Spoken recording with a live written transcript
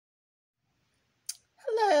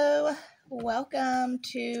Welcome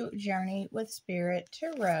to Journey with Spirit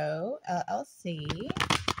Tarot, LLC.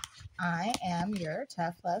 I am your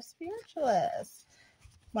Tough Love Spiritualist. I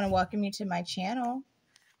want to welcome you to my channel.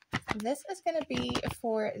 This is going to be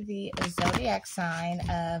for the zodiac sign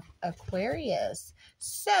of Aquarius.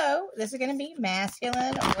 So, this is going to be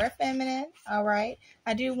masculine or feminine, all right?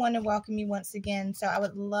 I do want to welcome you once again, so I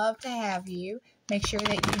would love to have you. Make sure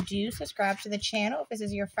that you do subscribe to the channel. If this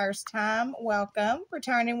is your first time, welcome.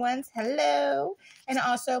 Returning ones, hello. And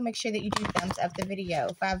also make sure that you do thumbs up the video.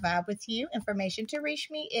 If I vibe with you, information to reach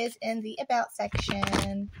me is in the About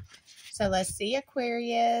section. So let's see,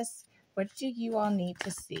 Aquarius. What do you all need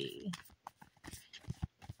to see?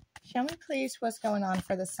 Show me, please, what's going on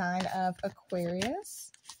for the sign of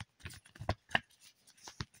Aquarius.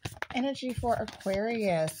 Energy for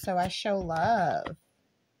Aquarius. So I show love.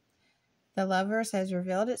 The Lovers has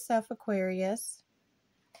revealed itself, Aquarius.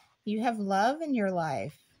 You have love in your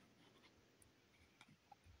life.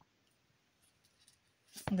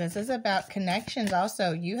 This is about connections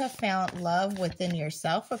also. You have found love within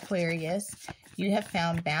yourself, Aquarius. You have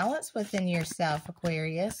found balance within yourself,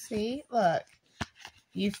 Aquarius. See, look.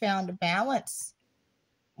 You found balance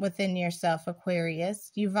within yourself,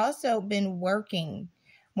 Aquarius. You've also been working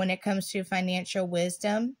when it comes to financial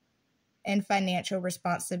wisdom and financial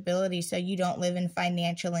responsibility, so you don't live in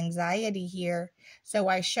financial anxiety here. So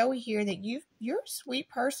I show here that you're a sweet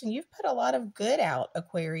person. You've put a lot of good out,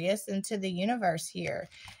 Aquarius, into the universe here,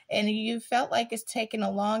 and you felt like it's taken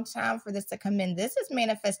a long time for this to come in. This is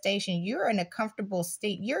manifestation. You're in a comfortable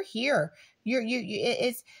state. You're here. You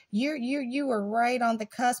were right on the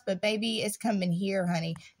cusp, but baby, it's coming here,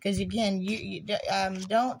 honey. Because again,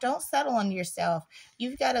 don't settle on yourself.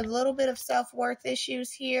 You've got a little bit of self-worth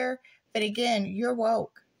issues here. But again, you're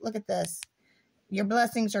woke. Look at this. Your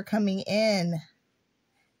blessings are coming in.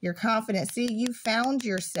 Your confidence. See, you found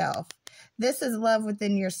yourself. This is love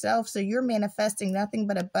within yourself. So you're manifesting nothing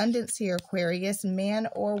but abundance here, Aquarius, man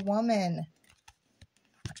or woman.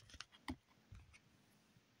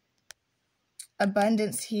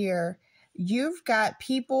 Abundance here. You've got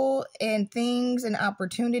people and things and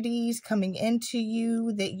opportunities coming into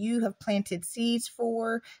you that you have planted seeds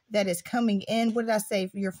for, that is coming in. What did I say?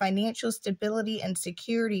 Your financial stability and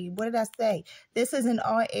security. What did I say? This is in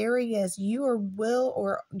all areas. You will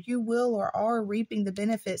or are reaping the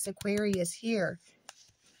benefits, Aquarius, here.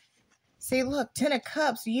 See, look, 10 of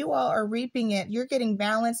Cups, you all are reaping it. You're getting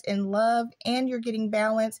balance in love, and you're getting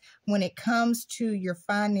balance when it comes to your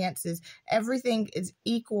finances. Everything is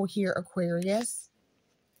equal here, Aquarius.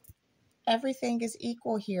 Everything is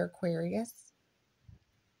equal here, Aquarius.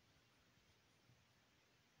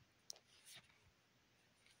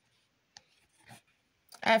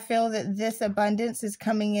 I feel that this abundance is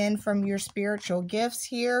coming in from your spiritual gifts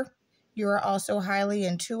here. You are also highly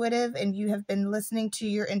intuitive, and you have been listening to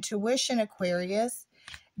your intuition, Aquarius.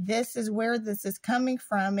 This is where this is coming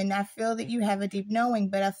from, and I feel that you have a deep knowing,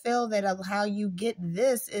 but I feel that how you get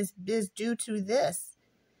this is due to this.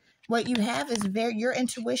 What you have is your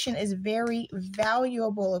intuition is very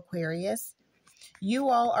valuable, Aquarius. You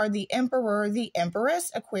all are the Emperor, the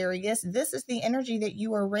Empress, Aquarius. This is the energy that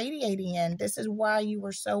you are radiating in. This is why you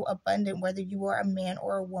are so abundant, whether you are a man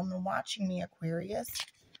or a woman watching me, Aquarius.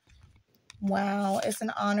 Wow, it's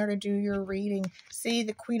an honor to do your reading. See,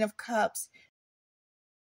 the Queen of Cups.